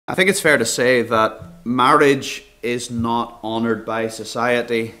I think it's fair to say that marriage is not honoured by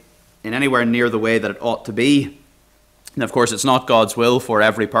society in anywhere near the way that it ought to be. And of course, it's not God's will for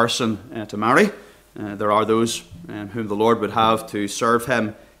every person to marry. There are those whom the Lord would have to serve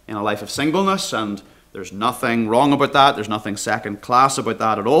him in a life of singleness, and there's nothing wrong about that. There's nothing second class about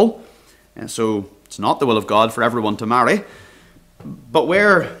that at all. And so it's not the will of God for everyone to marry. But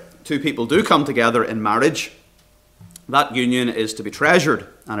where two people do come together in marriage, that union is to be treasured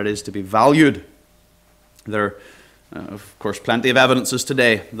and it is to be valued. There are, of course, plenty of evidences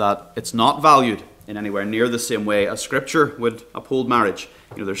today that it's not valued in anywhere near the same way as Scripture would uphold marriage.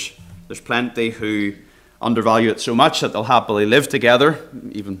 There's plenty who undervalue it so much that they'll happily live together,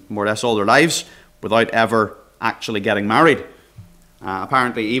 even more or less all their lives, without ever actually getting married.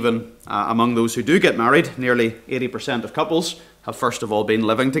 Apparently, even among those who do get married, nearly 80% of couples have first of all been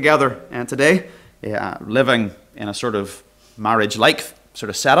living together today, living in a sort of marriage-like sort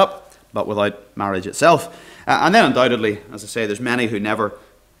of setup, but without marriage itself. And then undoubtedly, as I say, there's many who never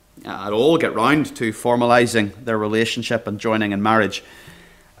at all get round to formalising their relationship and joining in marriage.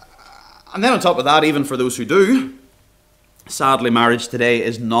 And then on top of that, even for those who do, sadly, marriage today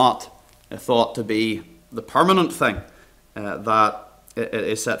is not thought to be the permanent thing that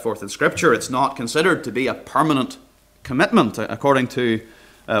is set forth in Scripture. It's not considered to be a permanent commitment. According to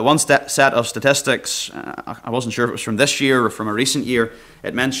one set of statistics, I wasn't sure if it was from this year or from a recent year,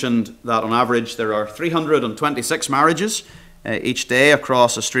 it mentioned that on average there are 326 marriages each day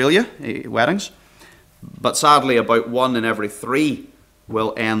across Australia, weddings. But sadly, about 1 in every 3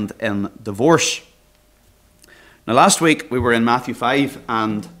 will end in divorce. Now, last week we were in Matthew 5,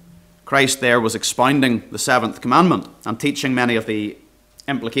 and Christ there was expounding the 7th commandment and teaching many of the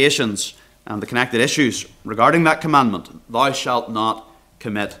implications and the connected issues regarding that commandment. Thou shalt not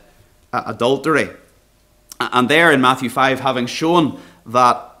commit adultery. And there in Matthew 5, having shown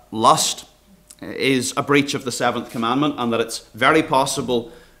that lust is a breach of the 7th commandment and that it's very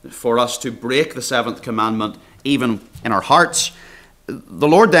possible for us to break the 7th commandment even in our hearts, the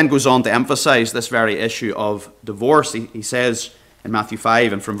Lord then goes on to emphasize this very issue of divorce. He says in Matthew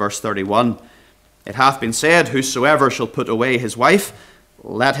 5 and from verse 31, "It hath been said, whosoever shall put away his wife,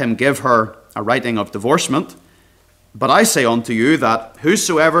 let him give her a writing of divorcement. But I say unto you that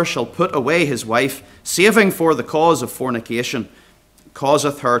whosoever shall put away his wife, saving for the cause of fornication,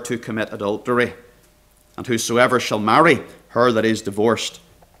 causeth her to commit adultery. And whosoever shall marry her that is divorced,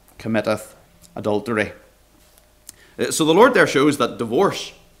 committeth adultery." So the Lord there shows that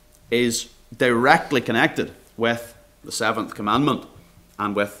divorce is directly connected with the 7th commandment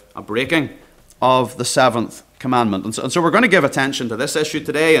and with a breaking of the 7th commandment. And so we're going to give attention to this issue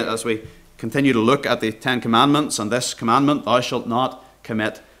today as we continue to look at the 10 commandments and this commandment, thou shalt not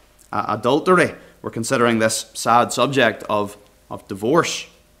commit adultery. We're considering this sad subject of divorce.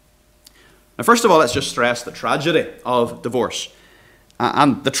 Now, first of all, let's just stress the tragedy of divorce.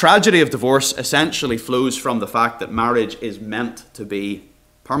 And the tragedy of divorce essentially flows from the fact that marriage is meant to be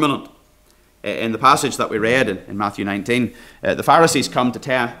permanent. In the passage that we read in Matthew 19, the Pharisees come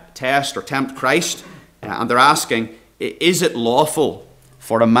to test or tempt Christ, and they're asking, is it lawful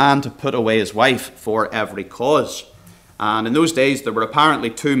for a man to put away his wife for every cause? And in those days, there were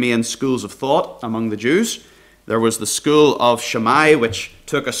apparently 2 main schools of thought among the Jews. There was the school of Shammai, which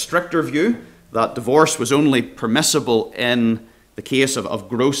took a stricter view that divorce was only permissible in the case of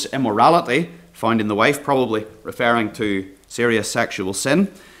gross immorality found in the wife, probably referring to serious sexual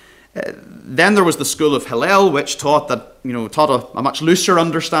sin. Then there was the school of Hillel, which taught a much looser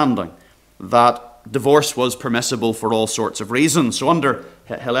understanding that divorce was permissible for all sorts of reasons. So under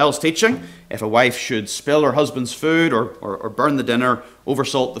Hillel's teaching, if a wife should spill her husband's food or burn the dinner,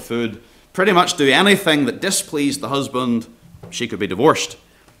 oversalt the food, pretty much do anything that displeased the husband, she could be divorced.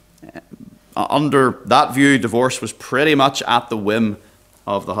 Under that view, divorce was pretty much at the whim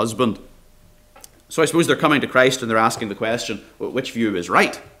of the husband. So I suppose they're coming to Christ and they're asking the question, which view is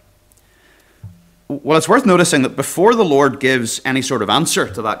right? Well, it's worth noticing that before the Lord gives any sort of answer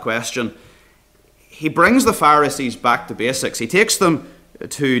to that question, he brings the Pharisees back to basics. He takes them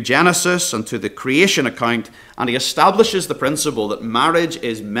to Genesis and to the creation account, and he establishes the principle that marriage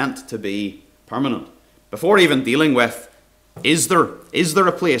is meant to be permanent. Before even dealing with, is there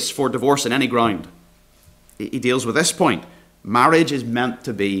a place for divorce in any ground? He deals with this point. Marriage is meant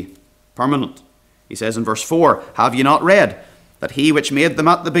to be permanent. He says in verse 4, "Have ye not read that he which made them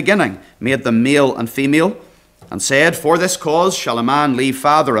at the beginning made them male and female, and said, For this cause shall a man leave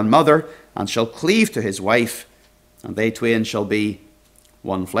father and mother, and shall cleave to his wife, and they twain shall be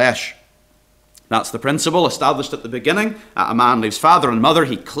one flesh." That's the principle established at the beginning. A man leaves father and mother,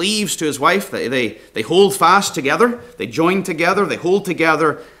 he cleaves to his wife, they hold fast together, they join together, they hold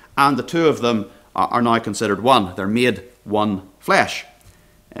together and the two of them are now considered one. They're made one flesh.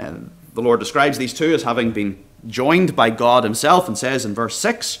 The Lord describes these two as having been joined by God himself and says in verse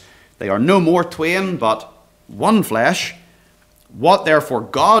 6, they are no more twain, but one flesh. What therefore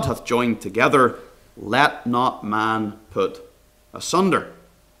God hath joined together, let not man put asunder.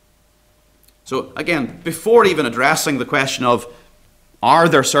 So again, before even addressing the question of are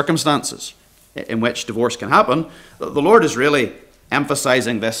there circumstances in which divorce can happen, the Lord is really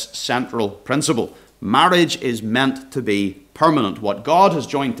emphasizing this central principle. Marriage is meant to be permanent. What God has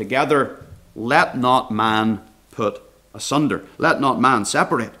joined together, let not man put asunder. Let not man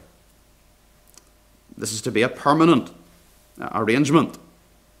separate. This is to be a permanent arrangement.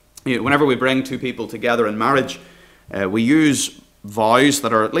 Whenever we bring two people together in marriage, we use vows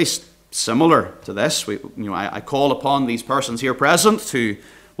that are at least similar to this. I call upon these persons here present to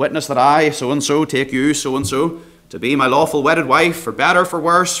witness that I, so-and-so, take you, so-and-so, to be my lawful wedded wife, for better, for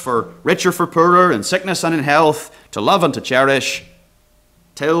worse, for richer, for poorer, in sickness and in health, to love and to cherish,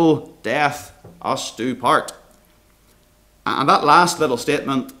 till death us do part. And that last little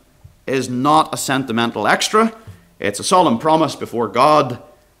statement is not a sentimental extra. It's a solemn promise before God.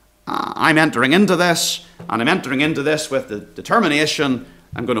 I'm entering into this, and I'm entering into this with the determination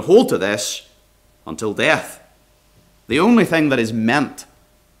I'm going to hold to this until death. The only thing that is meant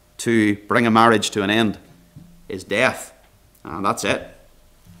to bring a marriage to an end is death. And that's it.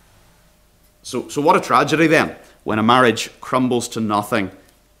 So what a tragedy then when a marriage crumbles to nothing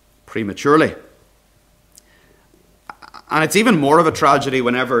prematurely. And it's even more of a tragedy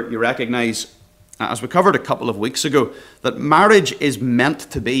whenever you recognize, as we covered a couple of weeks ago, that marriage is meant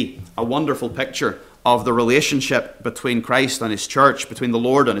to be a wonderful picture of the relationship between Christ and his church, between the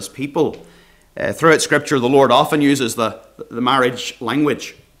Lord and his people. Throughout Scripture, the Lord often uses the marriage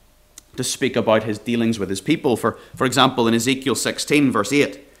language to speak about his dealings with his people. For example, in Ezekiel 16, verse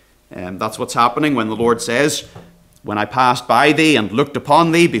 8, that's what's happening when the Lord says, when I passed by thee and looked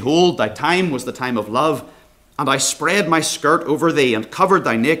upon thee, behold, thy time was the time of love, and I spread my skirt over thee and covered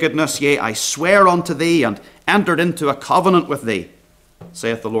thy nakedness. Yea, I swear unto thee and entered into a covenant with thee,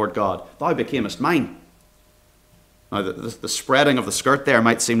 saith the Lord God. Thou becamest mine. Now, the spreading of the skirt there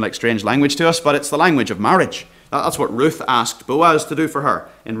might seem like strange language to us, but it's the language of marriage. That's what Ruth asked Boaz to do for her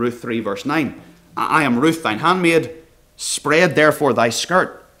in Ruth 3, verse 9. I am Ruth, thine handmaid. Spread therefore thy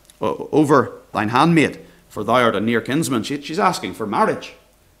skirt over thine handmaid, for thou art a near kinsman. She's asking for marriage.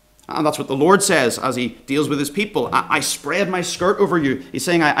 And that's what the Lord says as he deals with his people. I spread my skirt over you. He's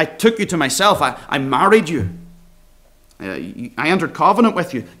saying, I took you to myself. I married you. I entered covenant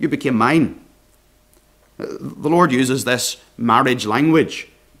with you. You became mine. The Lord uses this marriage language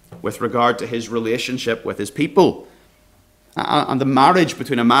with regard to his relationship with his people. And the marriage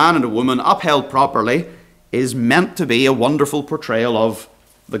between a man and a woman, upheld properly, is meant to be a wonderful portrayal of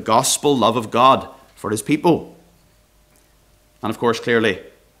the gospel love of God for his people. And of course, clearly,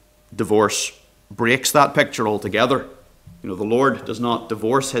 divorce breaks that picture altogether. The Lord does not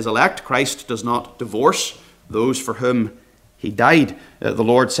divorce his elect. Christ does not divorce those for whom he died. The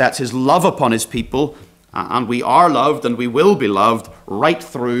Lord sets his love upon his people, and we are loved and we will be loved right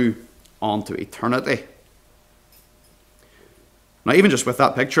through onto eternity. Now, even just with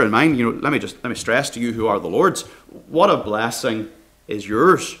that picture in mind, let me stress to you who are the Lord's, what a blessing is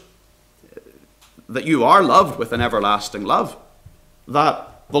yours, that you are loved with an everlasting love, that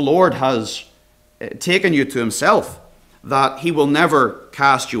the Lord has taken you to himself, that he will never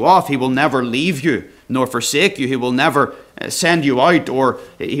cast you off, he will never leave you nor forsake you, he will never send you out, or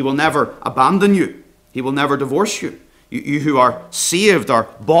he will never abandon you, he will never divorce you. You who are saved are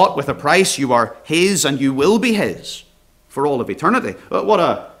bought with a price, you are his and you will be his for all of eternity. What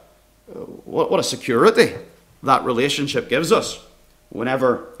a security that relationship gives us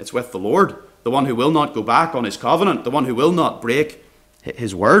whenever it's with the Lord, the one who will not go back on his covenant, the one who will not break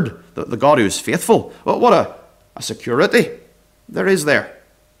his word, the God who is faithful. What a security there is there.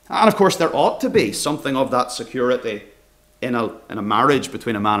 And of course, there ought to be something of that security in a marriage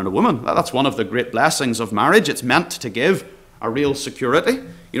between a man and a woman. That's one of the great blessings of marriage. It's meant to give a real security.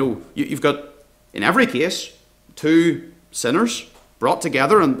 You've got, in every case, two sinners brought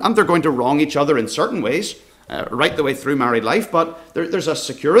together, and they're going to wrong each other in certain ways, right the way through married life, but there's a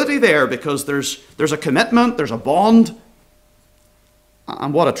security there because there's a commitment, there's a bond.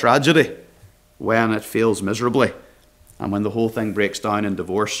 And what a tragedy when it fails miserably and when the whole thing breaks down in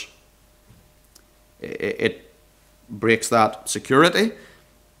divorce. It breaks that security,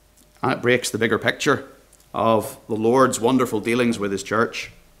 and it breaks the bigger picture of the Lord's wonderful dealings with his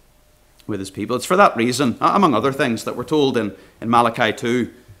church, with his people. It's for that reason, among other things, that we're told in Malachi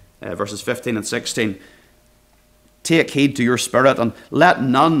 2, verses 15 and 16, take heed to your spirit, and let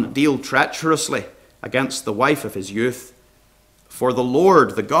none deal treacherously against the wife of his youth. For the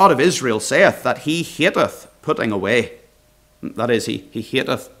Lord, the God of Israel, saith that he hateth putting away. That is, he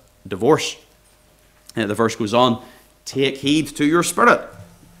hateth divorce. The verse goes on, take heed to your spirit,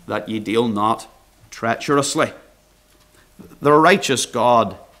 that ye deal not treacherously. The righteous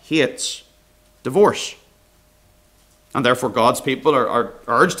God hates divorce. And therefore God's people are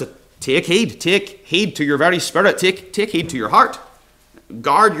urged to take heed to your very spirit, take heed to your heart.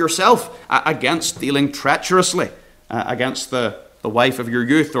 Guard yourself against dealing treacherously against the wife of your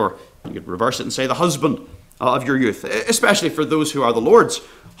youth, or you could reverse it and say the husband of your youth, especially for those who are the Lord's.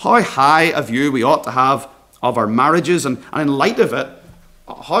 How high a view we ought to have of our marriages, and in light of it,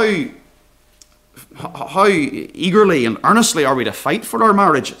 how eagerly and earnestly are we to fight for our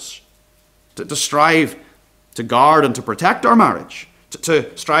marriages, to strive to guard and to protect our marriage,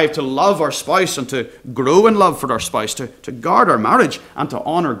 to strive to love our spouse and to grow in love for our spouse, to guard our marriage and to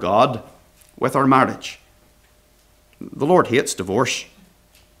honor God with our marriage. The Lord hates divorce.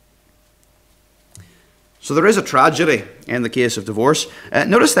 So there is a tragedy in the case of divorce.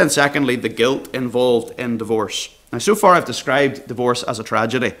 Notice then, secondly, the guilt involved in divorce. Now, so far I've described divorce as a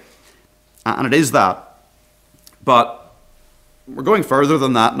tragedy, and it is that. But we're going further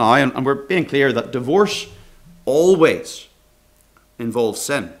than that now, and we're being clear that divorce always involves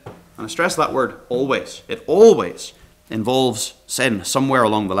sin. And I stress that word, always. It always involves sin somewhere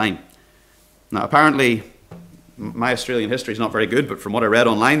along the line. Now, apparently, my Australian history is not very good, but from what I read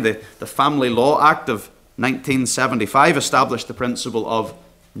online, the Family Law Act of 1975 established the principle of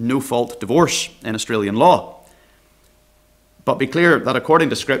no-fault divorce in Australian law. But be clear that according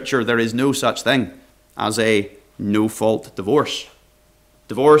to Scripture, there is no such thing as a no-fault divorce.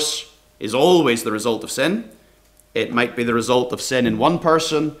 Divorce is always the result of sin. It might be the result of sin in one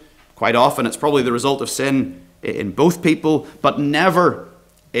person. Quite often it's probably the result of sin in both people, but never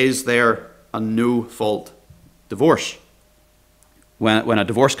is there a no-fault divorce. When a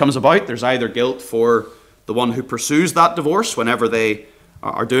divorce comes about, there's either guilt for the one who pursues that divorce whenever they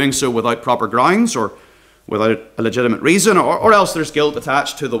are doing so without proper grounds or without a legitimate reason, or else there's guilt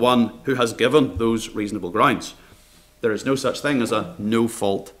attached to the one who has given those reasonable grounds. There is no such thing as a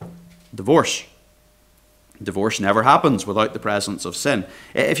no-fault divorce. Divorce never happens without the presence of sin.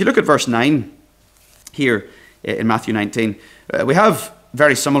 If you look at verse 9 here in Matthew 19, we have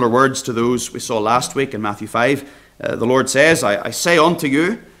very similar words to those we saw last week in Matthew 5. The Lord says, I say unto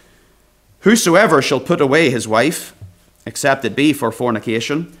you, whosoever shall put away his wife, except it be for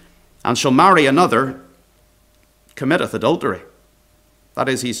fornication, and shall marry another, committeth adultery. That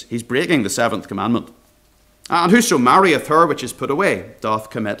is, he's breaking the seventh commandment. And whoso marrieth her which is put away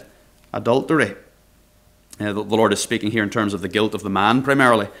doth commit adultery. The Lord is speaking here in terms of the guilt of the man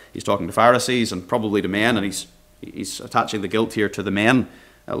primarily. He's talking to Pharisees and probably to men, and he's attaching the guilt here to the men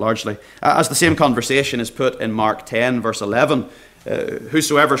largely. As the same conversation is put in Mark 10 verse 11,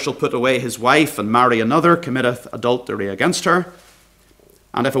 whosoever shall put away his wife and marry another committeth adultery against her.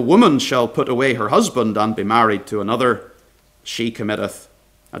 And if a woman shall put away her husband and be married to another, she committeth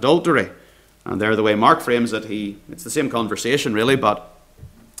adultery. And there, the way Mark frames it, it's the same conversation really, but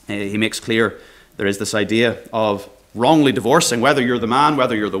he makes clear there is this idea of wrongly divorcing, whether you're the man,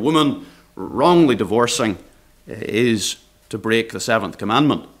 whether you're the woman. Wrongly divorcing is to break the seventh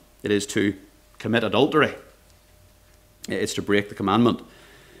commandment. It is to commit adultery. It's to break the commandment.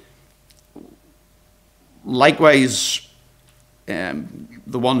 Likewise,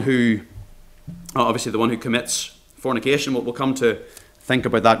 the one who commits fornication, we'll come to think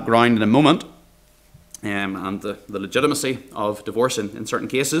about that ground in a moment, and the legitimacy of divorce in certain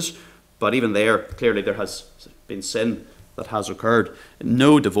cases. But even there, clearly there has been sin that has occurred.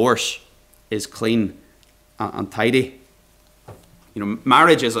 No divorce is clean and tidy.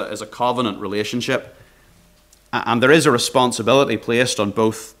 Marriage is a covenant relationship, and there is a responsibility placed on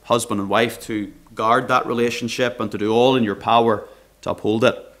both husband and wife to guard that relationship and to do all in your power to uphold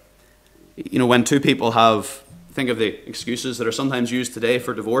it. When two people think of the excuses that are sometimes used today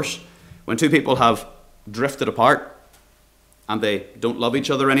for divorce, when two people have drifted apart and they don't love each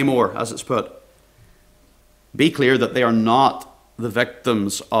other anymore, as it's put, be clear that they are not the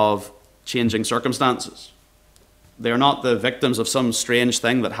victims of changing circumstances. They are not the victims of some strange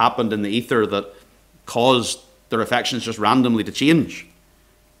thing that happened in the ether that caused their affections just randomly to change.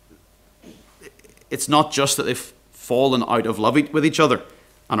 It's not just that they've fallen out of love with each other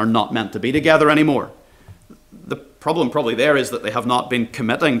and are not meant to be together anymore. The problem probably there is that they have not been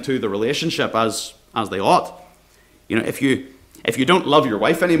committing to the relationship as they ought. If you don't love your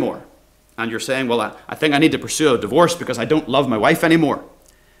wife anymore, and you're saying, well, I think I need to pursue a divorce because I don't love my wife anymore,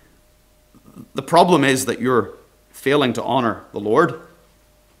 the problem is that you're failing to honor the Lord.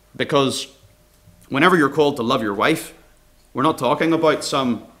 Because whenever you're called to love your wife, we're not talking about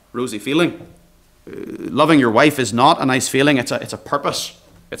some rosy feeling. Loving your wife is not a nice feeling. It's a purpose.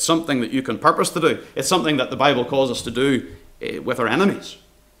 It's something that you can purpose to do. It's something that the Bible calls us to do with our enemies.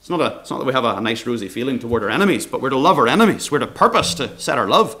 It's not that we have a nice rosy feeling toward our enemies, but we're to love our enemies. We're to purpose to set our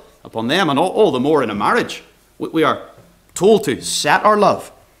love upon them, and all the more in a marriage. We are told to set our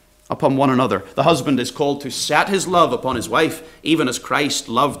love upon one another. The husband is called to set his love upon his wife, even as Christ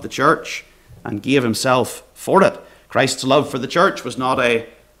loved the church and gave himself for it. Christ's love for the church was not a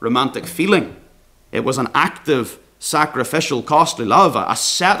romantic feeling. It was an active, sacrificial, costly love, a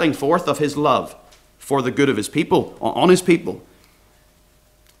setting forth of his love for the good of his people, on his people.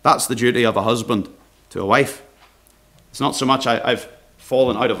 That's the duty of a husband to a wife. It's not so much I've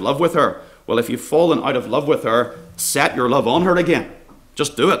fallen out of love with her. Well, if you've fallen out of love with her, set your love on her again.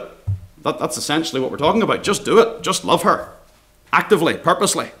 Just do it. That's essentially what we're talking about. Just do it. Just love her. Actively,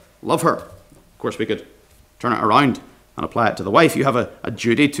 purposely, love her. Of course, we could turn it around and apply it to the wife. You have a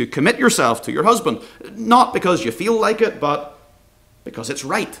duty to commit yourself to your husband, not because you feel like it, but because it's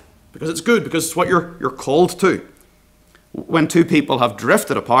right, because it's good, because it's what you're called to. When two people have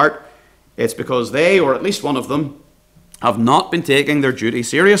drifted apart, it's because they, or at least one of them, have not been taking their duty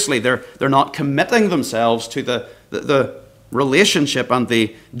seriously. They're not committing themselves to the relationship and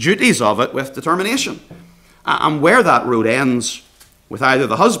the duties of it with determination. And where that road ends, with either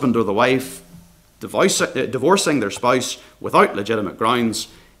the husband or the wife divorcing their spouse without legitimate grounds,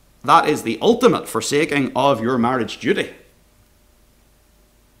 that is the ultimate forsaking of your marriage duty.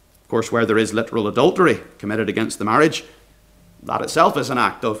 Of course, where there is literal adultery committed against the marriage, that itself is an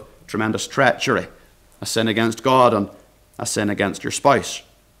act of tremendous treachery, a sin against God and a sin against your spouse.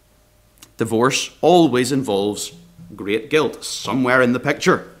 Divorce always involves great guilt somewhere in the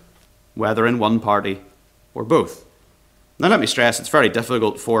picture, whether in one party or both. Now let me stress, it's very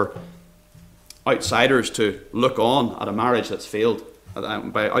difficult for outsiders to look on at a marriage that's failed.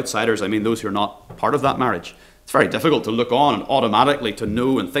 By outsiders, I mean those who are not part of that marriage. It's very difficult to look on and automatically to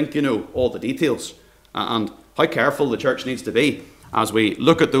know and think you know all the details. And how careful the church needs to be as we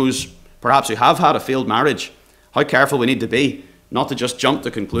look at those perhaps who have had a failed marriage, how careful we need to be not to just jump to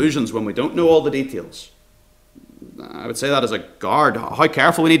conclusions when we don't know all the details. I would say that as a guard, how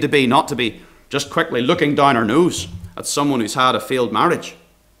careful we need to be not to be just quickly looking down our nose at someone who's had a failed marriage.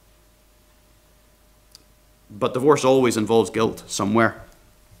 But divorce always involves guilt somewhere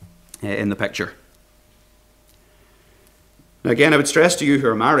in the picture. Now again, I would stress to you who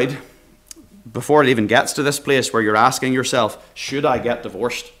are married, before it even gets to this place where you're asking yourself, should I get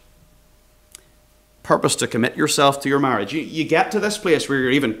divorced? Purpose to commit yourself to your marriage. You get to this place where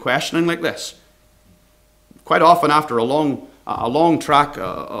you're even questioning like this. Quite often after a long track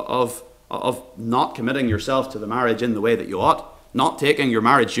of not committing yourself to the marriage in the way that you ought, not taking your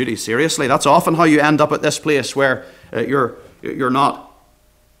marriage duties seriously, that's often how you end up at this place where you're not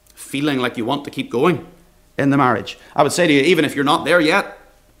feeling like you want to keep going in the marriage. I would say to you, even if you're not there yet,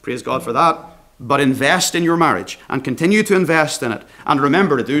 praise God for that, but invest in your marriage and continue to invest in it. And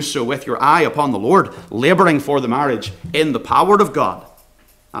remember to do so with your eye upon the Lord, laboring for the marriage in the power of God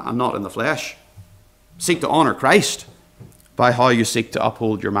and not in the flesh. Seek to honor Christ by how you seek to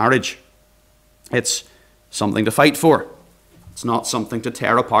uphold your marriage. It's something to fight for. It's not something to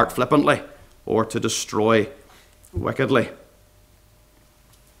tear apart flippantly or to destroy wickedly.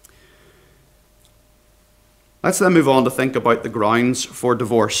 Let's then move on to think about the grounds for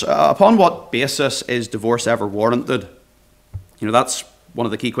divorce. Upon what basis is divorce ever warranted? That's one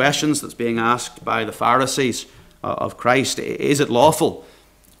of the key questions that's being asked by the Pharisees of Christ. Is it lawful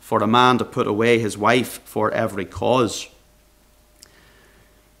for a man to put away his wife for every cause?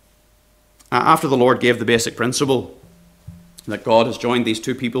 After the Lord gave the basic principle that God has joined these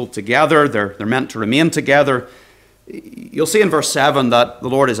two people together, they're meant to remain together, you'll see in verse 7 that the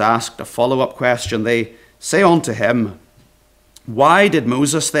Lord is asked a follow-up question. They say unto him, why did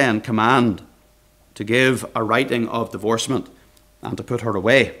Moses then command to give a writing of divorcement and to put her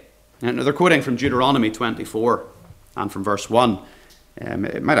away? And they're quoting from Deuteronomy 24 and from verse 1.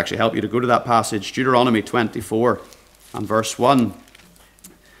 It might actually help you to go to that passage, Deuteronomy 24 and verse 1.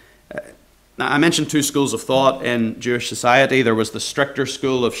 Now, I mentioned two schools of thought in Jewish society. There was the stricter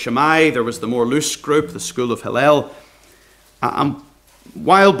school of Shammai. There was the more loose group, the school of Hillel.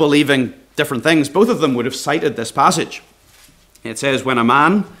 While believing different things, both of them would have cited this passage. It says, when a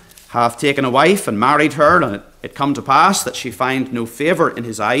man hath taken a wife and married her, and it come to pass that she find no favour in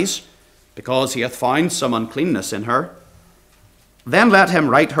his eyes, because he hath found some uncleanness in her, then let him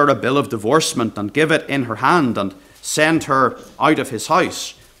write her a bill of divorcement and give it in her hand and send her out of his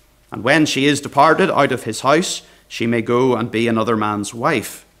house. And when she is departed out of his house, she may go and be another man's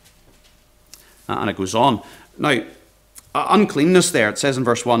wife. And it goes on. Now, uncleanness there, it says in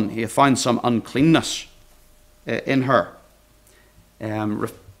verse 1, he hath found some uncleanness in her.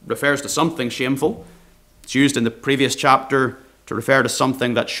 Refers to something shameful. It's used in the previous chapter to refer to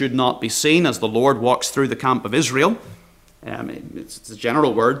something that should not be seen as the Lord walks through the camp of Israel. It's a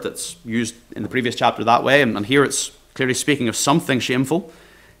general word that's used in the previous chapter that way, and here it's clearly speaking of something shameful.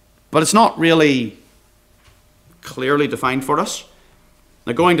 But it's not really clearly defined for us.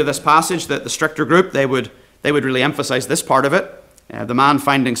 Now, going to this passage, the stricter group, they would really emphasize this part of it, the man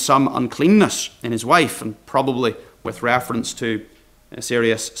finding some uncleanness in his wife, and probably with reference to a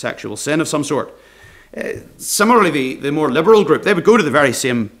serious sexual sin of some sort. Similarly, the more liberal group, they would go to the very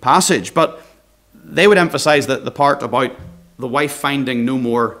same passage, but they would emphasize the part about the wife finding no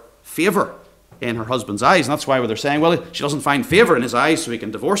more favour in her husband's eyes. And that's why they're saying, well, she doesn't find favour in his eyes, so he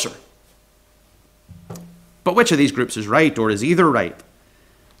can divorce her. But which of these groups is right, or is either right?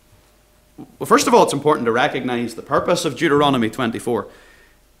 Well, first of all, it's important to recognize the purpose of Deuteronomy 24.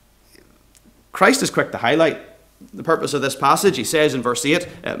 Christ is quick to highlight the purpose of this passage. He says in verse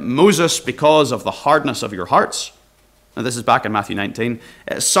 8, Moses, because of the hardness of your hearts, and this is back in Matthew 19,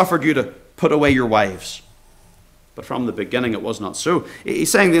 suffered you to put away your wives. But from the beginning it was not so.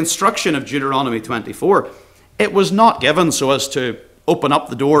 He's saying the instruction of Deuteronomy 24, it was not given so as to open up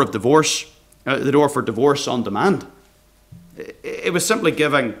the door of divorce, the door for divorce on demand. It was simply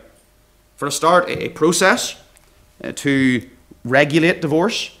giving, for a start, a process to regulate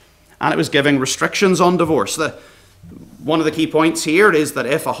divorce, and it was giving restrictions on divorce. One of the key points here is that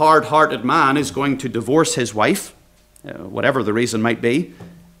if a hard-hearted man is going to divorce his wife, whatever the reason might be,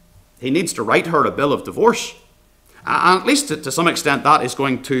 he needs to write her a bill of divorce. And at least to some extent that is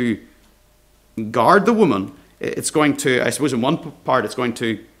going to guard the woman. It's going to, I suppose in one part, it's going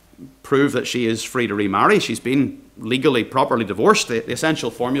to prove that she is free to remarry. She's been legally, properly divorced. The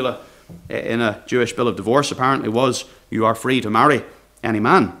essential formula in a Jewish bill of divorce apparently was, you are free to marry any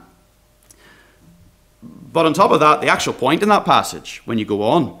man. But on top of that, the actual point in that passage, when you go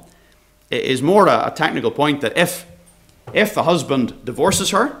on, is more a technical point that if the husband divorces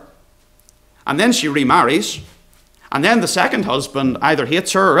her, and then she remarries, and then the second husband either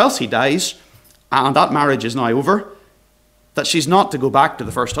hates her or else he dies, and that marriage is now over, that she's not to go back to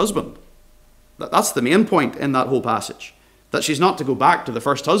the first husband. That's the main point in that whole passage, that she's not to go back to the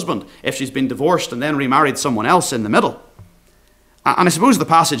first husband if she's been divorced and then remarried someone else in the middle. And I suppose the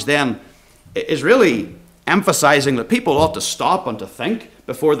passage then is really emphasizing that people ought to stop and to think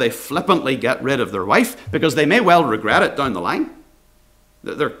before they flippantly get rid of their wife, because they may well regret it down the line.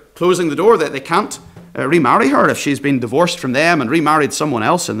 They're closing the door, that they can't remarry her if she's been divorced from them and remarried someone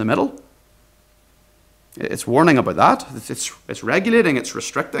else in the middle. It's warning about that. It's regulating, it's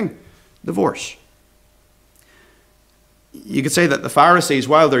restricting divorce. You could say that the Pharisees,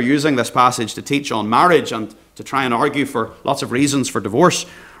 while they're using this passage to teach on marriage and to try and argue for lots of reasons for divorce,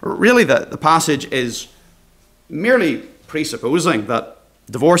 really the passage is merely presupposing that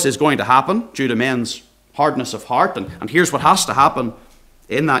divorce is going to happen due to men's hardness of heart, and here's what has to happen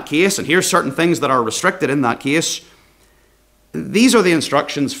in that case, and here's certain things that are restricted in that case. These are the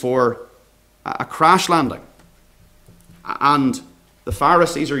instructions for a crash landing, and the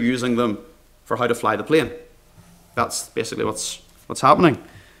Pharisees are using them for how to fly the plane. That's basically what's happening.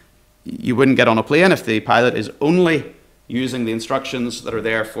 You wouldn't get on a plane if the pilot is only using the instructions that are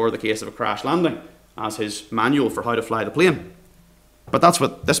there for the case of a crash landing as his manual for how to fly the plane. But that's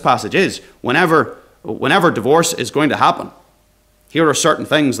what this passage is. Whenever divorce is going to happen, here are certain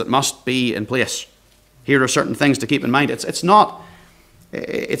things that must be in place. Here are certain things to keep in mind. It's not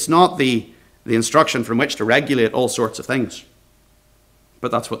the instruction from which to regulate all sorts of things.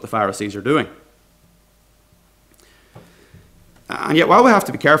 But that's what the Pharisees are doing. And yet, while we have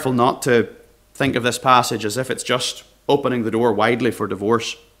to be careful not to think of this passage as if it's just opening the door widely for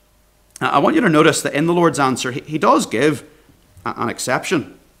divorce, I want you to notice that in the Lord's answer, he does give an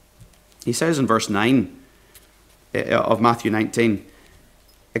exception. He says in verse 9 of Matthew 19,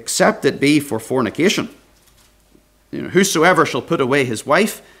 except it be for fornication. Whosoever shall put away his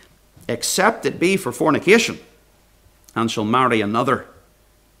wife, except it be for fornication, and shall marry another,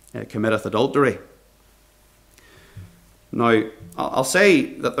 committeth adultery. Now, I'll say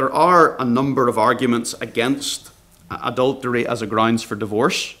that there are a number of arguments against adultery as a grounds for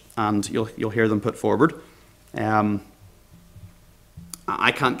divorce, and you'll hear them put forward. I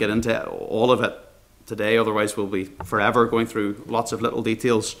can't get into all of it today, otherwise we'll be forever going through lots of little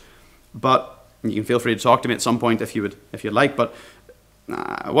details. But you can feel free to talk to me at some point if you'd like. But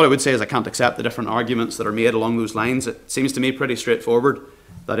what I would say is I can't accept the different arguments that are made along those lines. It seems to me pretty straightforward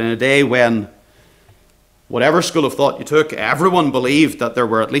that in a day when whatever school of thought you took, everyone believed that there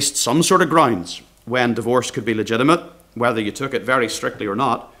were at least some sort of grounds when divorce could be legitimate, whether you took it very strictly or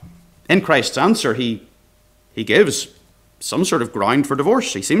not. In Christ's answer, he gives some sort of ground for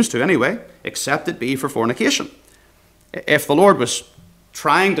divorce. He seems to anyway, except it be for fornication. If the Lord was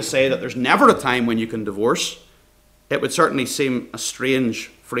trying to say that there's never a time when you can divorce, it would certainly seem a strange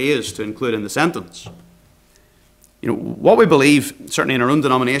phrase to include in the sentence. What we believe, certainly in our own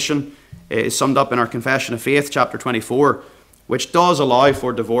denomination, is summed up in our Confession of Faith, chapter 24, which does allow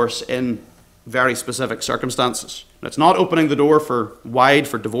for divorce in very specific circumstances. It's not opening the door wide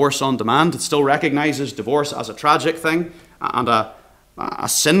for divorce on demand. It still recognizes divorce as a tragic thing and a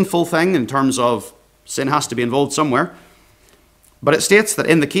sinful thing in terms of sin has to be involved somewhere. But it states that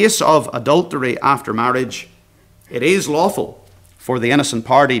in the case of adultery after marriage, it is lawful for the innocent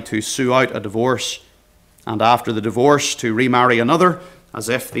party to sue out a divorce, and after the divorce to remarry another as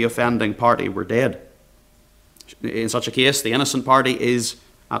if the offending party were dead. In such a case, the innocent party is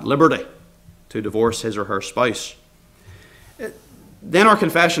at liberty to divorce his or her spouse. Then our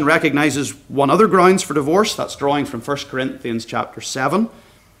confession recognizes one other grounds for divorce. That's drawing from 1 Corinthians chapter 7.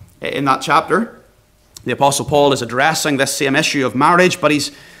 In that chapter, the Apostle Paul is addressing this same issue of marriage, but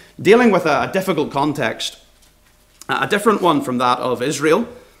he's dealing with a difficult context, a different one from that of Israel,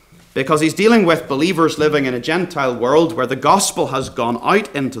 because he's dealing with believers living in a Gentile world where the gospel has gone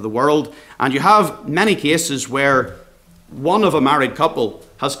out into the world, and you have many cases where one of a married couple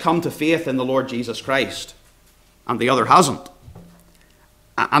has come to faith in the Lord Jesus Christ, and the other hasn't.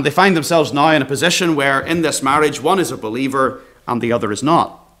 And they find themselves now in a position where in this marriage one is a believer and the other is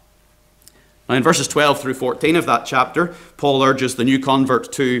not. Now in verses 12 through 14 of that chapter, Paul urges the new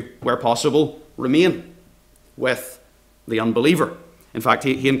convert to, where possible, remain with the unbeliever. In fact,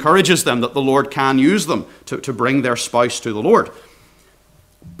 he encourages them that the Lord can use them to bring their spouse to the Lord.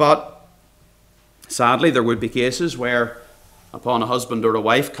 But sadly, there would be cases where upon a husband or a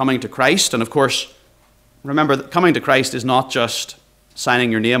wife coming to Christ, and of course, remember that coming to Christ is not just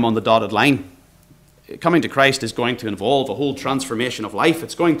signing your name on the dotted line. Coming to Christ is going to involve a whole transformation of life.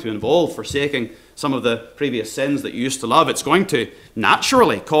 It's going to involve forsaking some of the previous sins that you used to love. It's going to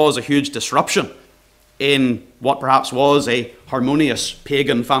naturally cause a huge disruption in what perhaps was a harmonious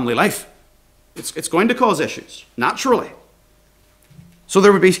pagan family life. It's going to cause issues, naturally. So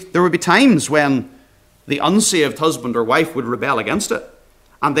there would be times when the unsaved husband or wife would rebel against it,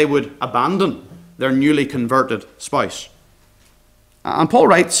 and they would abandon their newly converted spouse. And Paul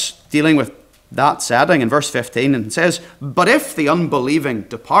writes, dealing with that setting in verse 15, and says, "But if the unbelieving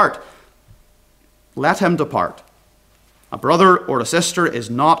depart, let him depart. A brother or a sister is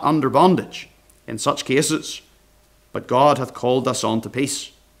not under bondage in such cases, but God hath called us unto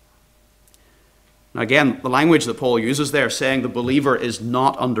peace." Now again, the language that Paul uses there, saying the believer is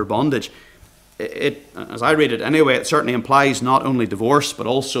not under bondage, as I read it anyway, it certainly implies not only divorce, but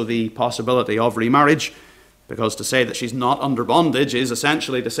also the possibility of remarriage. Because to say that she's not under bondage is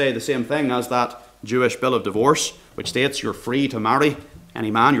essentially to say the same thing as that Jewish bill of divorce, which states you're free to marry any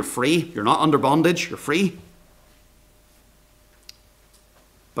man. You're free. You're not under bondage. You're free.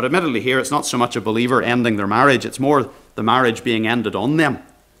 But admittedly here, it's not so much a believer ending their marriage. It's more the marriage being ended on them.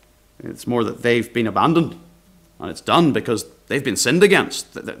 It's more that they've been abandoned. And it's done because they've been sinned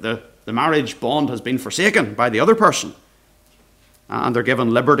against. The marriage bond has been forsaken by the other person. And they're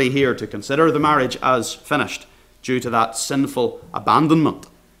given liberty here to consider the marriage as finished due to that sinful abandonment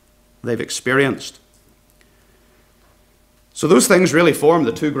they've experienced. So those things really form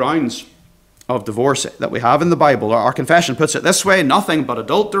the two grounds of divorce that we have in the Bible. Our confession puts it this way: nothing but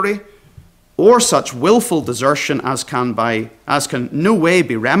adultery or such willful desertion as can no way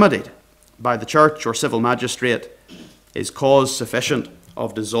be remedied by the church or civil magistrate is cause sufficient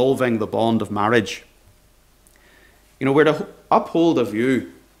of dissolving the bond of marriage. We're to uphold a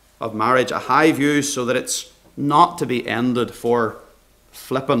view of marriage, a high view, so that it's not to be ended for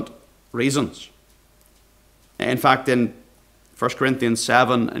flippant reasons. In fact, in 1 Corinthians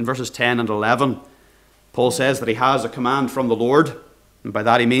 7, in verses 10 and 11, Paul says that he has a command from the Lord, and by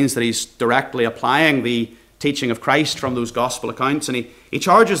that he means that he's directly applying the teaching of Christ from those gospel accounts, and he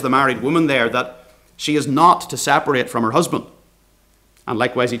charges the married woman there that she is not to separate from her husband. And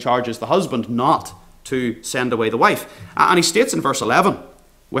likewise he charges the husband not to send away the wife. And he states in verse 11,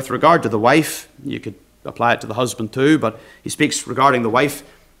 with regard to the wife, you could apply it to the husband too, but he speaks regarding the wife,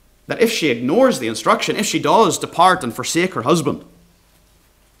 that if she ignores the instruction, if she does depart and forsake her husband,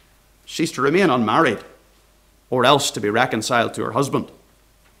 she's to remain unmarried, or else to be reconciled to her husband.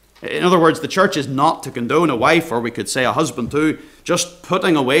 In other words, the church is not to condone a wife, or we could say a husband too, just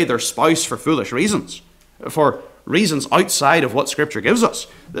putting away their spouse for foolish reasons, for reasons outside of what Scripture gives us.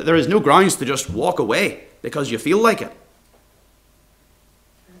 There is no grounds to just walk away because you feel like it.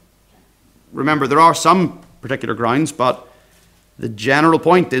 Remember, there are some particular grounds, but the general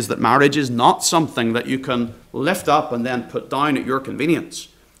point is that marriage is not something that you can lift up and then put down at your convenience.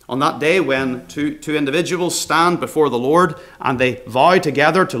 On that day when two individuals stand before the Lord and they vow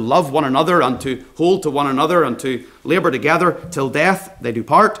together to love one another and to hold to one another and to labour together till death they do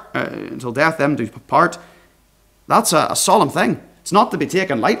part, until death them do part, that's a solemn thing. It's not to be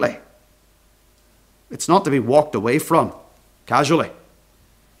taken lightly. It's not to be walked away from casually.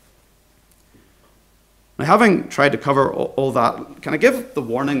 Now, having tried to cover all that, can I give the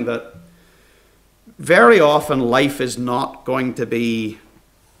warning that very often life is not going to be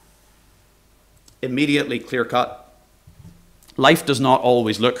immediately clear-cut. Life does not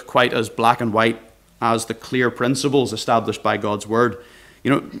always look quite as black and white as the clear principles established by God's word.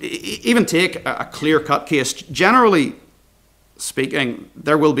 You know, even take a clear-cut case. Generally speaking,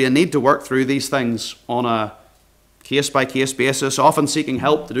 there will be a need to work through these things on a case-by-case basis, often seeking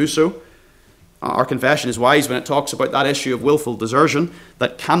help to do so. Our confession is wise when it talks about that issue of willful desertion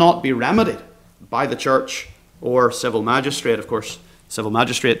that cannot be remedied by the church or civil magistrate. Of course, civil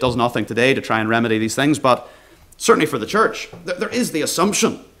magistrate does nothing today to try and remedy these things, but certainly for the church, there is the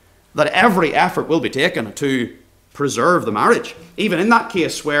assumption that every effort will be taken to preserve the marriage. Even in that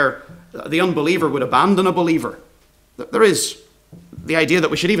case where the unbeliever would abandon a believer, there is the idea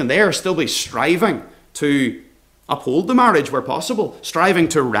that we should even there still be striving to uphold the marriage where possible, striving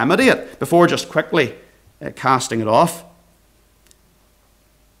to remedy it before just quickly casting it off.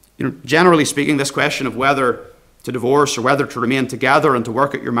 You know, generally speaking, this question of whether to divorce or whether to remain together and to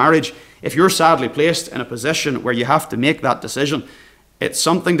work at your marriage, if you're sadly placed in a position where you have to make that decision, it's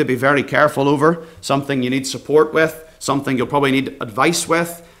something to be very careful over, something you need support with, something you'll probably need advice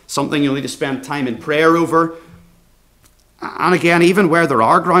with, something you'll need to spend time in prayer over. And again, even where there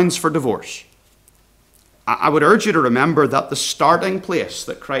are grounds for divorce, I would urge you to remember that the starting place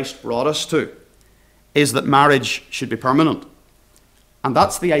that Christ brought us to is that marriage should be permanent. And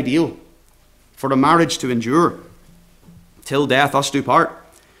that's the ideal, for a marriage to endure. Till death us do part.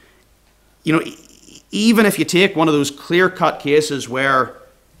 You know, even if you take one of those clear-cut cases where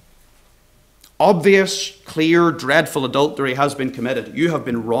obvious, clear, dreadful adultery has been committed, you have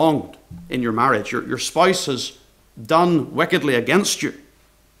been wronged in your marriage, your spouse has done wickedly against you,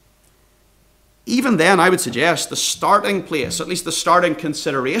 even then I would suggest the starting place, at least the starting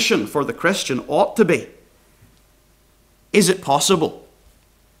consideration for the Christian ought to be, is it possible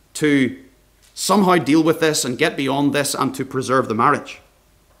to somehow deal with this and get beyond this and to preserve the marriage?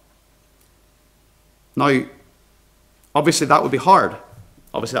 Now, obviously that would be hard.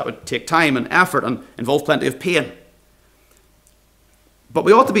 Obviously that would take time and effort and involve plenty of pain. But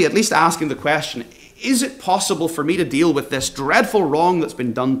we ought to be at least asking the question, is it possible for me to deal with this dreadful wrong that's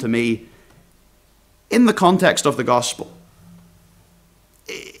been done to me in the context of the gospel?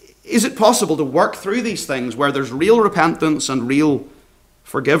 Is it possible to work through these things where there's real repentance and real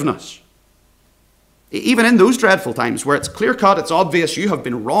forgiveness? Even in those dreadful times where it's clear-cut, it's obvious you have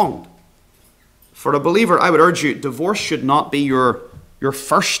been wronged. For a believer, I would urge you, divorce should not be your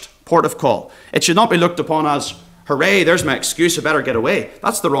first port of call. It should not be looked upon as, hooray, there's my excuse, I better get away.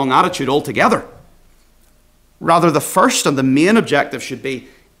 That's the wrong attitude altogether. Rather, the first and the main objective should be,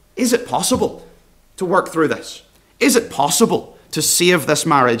 is it possible to work through this? Is it possible to save this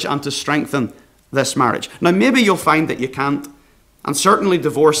marriage and to strengthen this marriage? Now, maybe you'll find that you can't, and certainly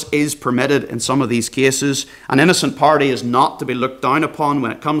divorce is permitted in some of these cases. An innocent party is not to be looked down upon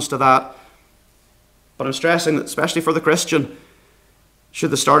when it comes to that. But I'm stressing that, especially for the Christian,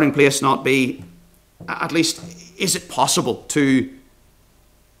 should the starting place not be, at least, is it possible to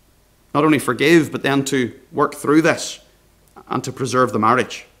not only forgive, but then to work through this and to preserve the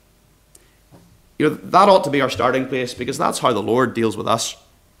marriage? You know, that ought to be our starting place, because that's how the Lord deals with us.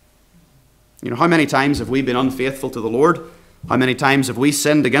 You know, how many times have we been unfaithful to the Lord? How many times have we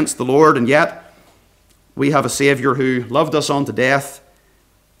sinned against the Lord? And yet, we have a Saviour who loved us unto death,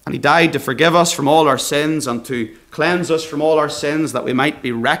 and he died to forgive us from all our sins and to cleanse us from all our sins, that we might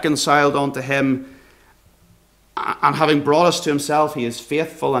be reconciled unto him. And having brought us to himself, he is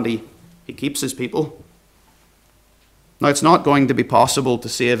faithful and he keeps his people. Now, it's not going to be possible to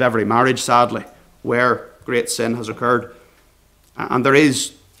save every marriage, sadly, where great sin has occurred. And there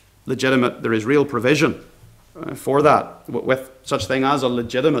is real provision for that, with such thing as a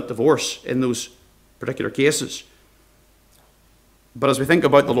legitimate divorce in those particular cases. But as we think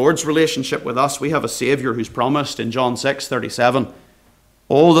about the Lord's relationship with us, we have a Saviour who's promised in John 6:37,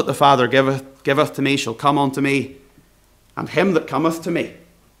 all that the Father giveth to me shall come unto me, and him that cometh to me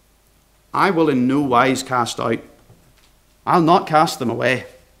I will in no wise cast out. I'll not cast them away.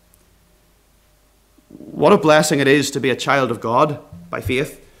 What a blessing it is to be a child of God by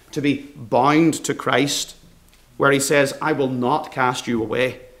faith, to be bound to Christ, where he says, I will not cast you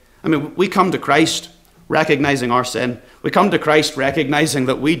away. I mean, we come to Christ recognizing our sin. We come to Christ recognizing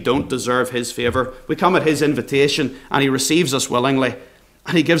that we don't deserve his favor. We come at his invitation and he receives us willingly.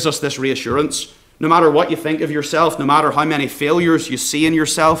 And he gives us this reassurance. No matter what you think of yourself, no matter how many failures you see in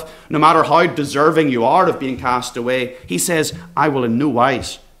yourself, no matter how deserving you are of being cast away, he says, I will in no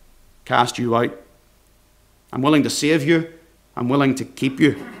wise cast you out. I'm willing to save you. I'm willing to keep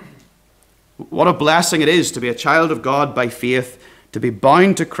you. What a blessing it is to be a child of God by faith, to be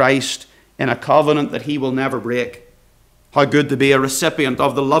bound to Christ in a covenant that he will never break. How good to be a recipient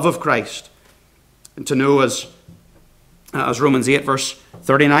of the love of Christ, and to know, as Romans 8 verse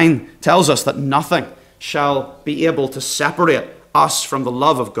 39 tells us, that nothing shall be able to separate us from the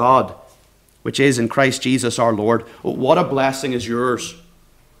love of God, which is in Christ Jesus our Lord. What a blessing is yours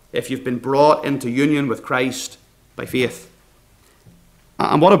if you've been brought into union with Christ by faith.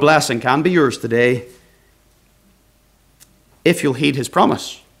 And what a blessing can be yours today if you'll heed his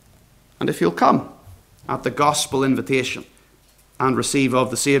promise and if you'll come at the gospel invitation and receive of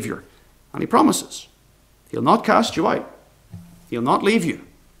the Saviour. And he promises he'll not cast you out. He'll not leave you.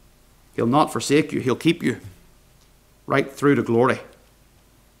 He'll not forsake you. He'll keep you right through to glory.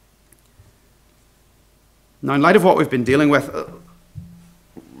 Now, in light of what we've been dealing with,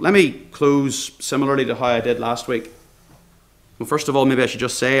 let me close similarly to how I did last week. Well, first of all, maybe I should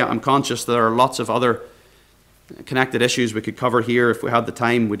just say I'm conscious there are lots of other connected issues we could cover here if we had the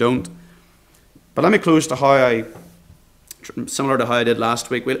time. We don't. But let me close to similar to how I did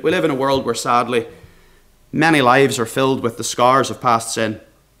last week. We live in a world where, sadly, many lives are filled with the scars of past sin.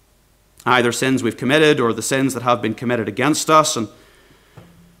 Either sins we've committed or the sins that have been committed against us. And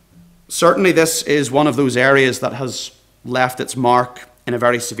certainly this is one of those areas that has left its mark in a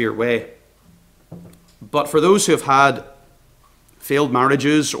very severe way. But for those who have had failed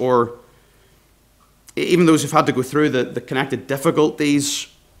marriages, or even those who've had to go through the connected difficulties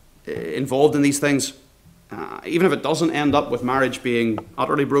involved in these things, even if it doesn't end up with marriage being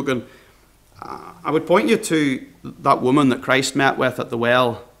utterly broken, I would point you to that woman that Christ met with at the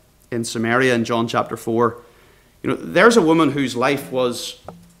well in Samaria in John chapter 4. There's a woman whose life was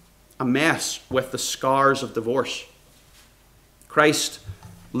a mess with the scars of divorce. Christ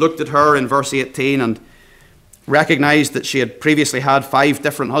looked at her in verse 18 and recognized that she had previously had 5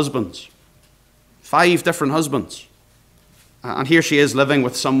 different husbands. 5 different husbands. And here she is living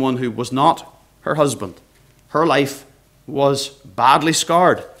with someone who was not her husband. Her life was badly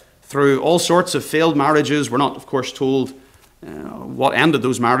scarred through all sorts of failed marriages. We're not, of course, told what ended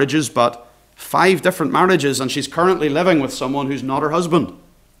those marriages, but 5 different marriages, and she's currently living with someone who's not her husband.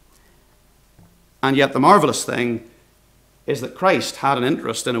 And yet the marvelous thing is that Christ had an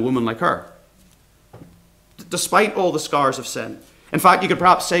interest in a woman like her, despite all the scars of sin. In fact, you could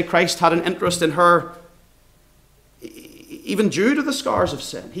perhaps say Christ had an interest in her even due to the scars of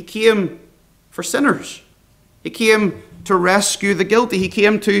sin. He came for sinners. He came to rescue the guilty. He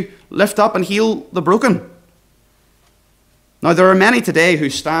came to lift up and heal the broken. Now, there are many today who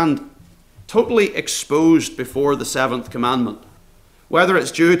stand totally exposed before the 7th commandment, whether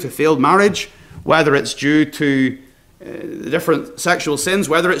it's due to failed marriage, whether it's due to different sexual sins,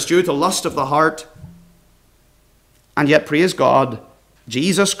 whether it's due to lust of the heart. And yet, praise God,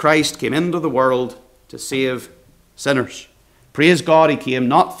 Jesus Christ came into the world to save sinners. Praise God, he came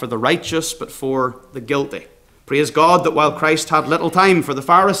not for the righteous, but for the guilty. Praise God that while Christ had little time for the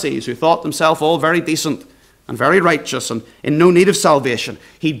Pharisees, who thought themselves all very decent and very righteous and in no need of salvation,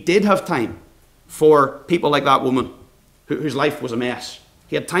 he did have time for people like that woman whose life was a mess.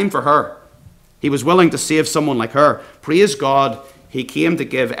 He had time for her. He was willing to save someone like her. Praise God, he came to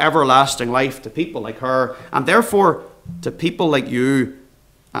give everlasting life to people like her, and therefore to people like you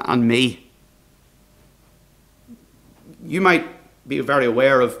and me. You might be very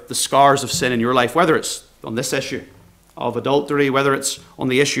aware of the scars of sin in your life, whether it's on this issue of adultery, whether it's on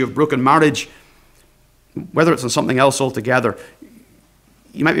the issue of broken marriage, whether it's on something else altogether.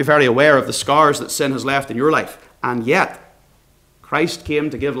 You might be very aware of the scars that sin has left in your life, and yet Christ came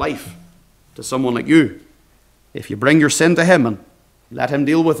to give life to someone like you if you bring your sin to him and let him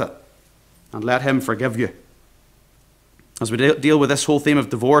deal with it and let him forgive you. As we deal with this whole theme of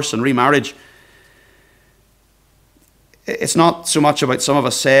divorce and remarriage, it's not so much about some of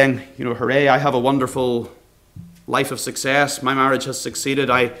us saying, hooray, I have a wonderful life of success, my marriage has succeeded,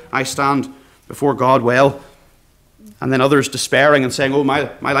 I stand before God well, and then others despairing and saying, oh, my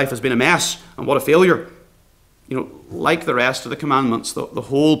life has been a mess and what a failure. Like the rest of the commandments, the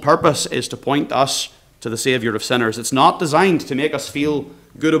whole purpose is to point us to the Saviour of sinners. It's not designed to make us feel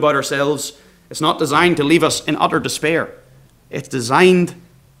good about ourselves. It's not designed to leave us in utter despair. It's designed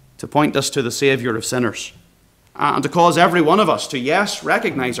to point us to the Saviour of sinners and to cause every one of us to, yes,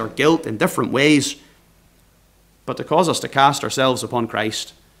 recognize our guilt in different ways, but to cause us to cast ourselves upon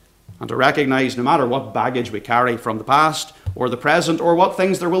Christ and to recognize no matter what baggage we carry from the past or the present or what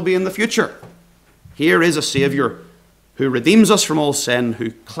things there will be in the future, here is a Saviour who redeems us from all sin,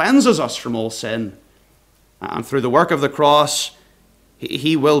 who cleanses us from all sin, and through the work of the cross,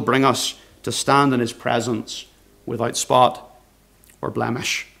 he will bring us to stand in his presence without spot or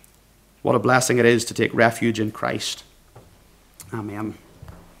blemish. What a blessing it is to take refuge in Christ. Amen.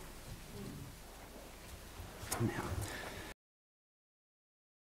 Amen.